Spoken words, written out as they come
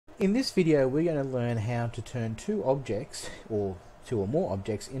In this video we're going to learn how to turn two objects or two or more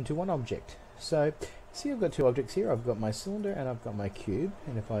objects into one object. So see, I've got two objects here. I've got my cylinder and I've got my cube,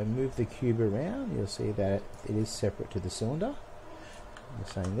 and if I move the cube around you'll see that it is separate to the cylinder.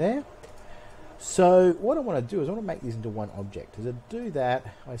 The same there. So what I want to do is I want to make these into one object. To do that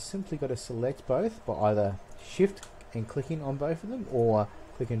I simply got to select both by either shift and clicking on both of them, or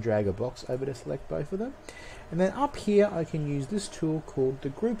click and drag a box over to select both of them. And then up here I can use this tool called the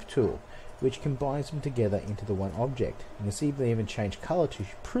group tool, which combines them together into the one object. You can see they even change color to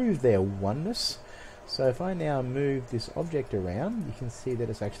prove their oneness. So if I now move this object around, you can see that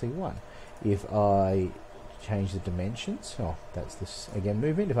it's actually one. If I change the dimensions, that's this again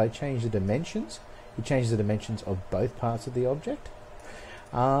movement. If I change the dimensions, it changes the dimensions of both parts of the object.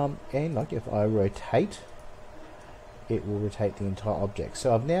 And like if I rotate, it will rotate the entire object.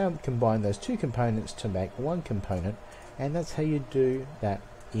 So I've now combined those two components to make one component, and that's how you do that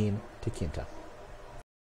in Tinkercad.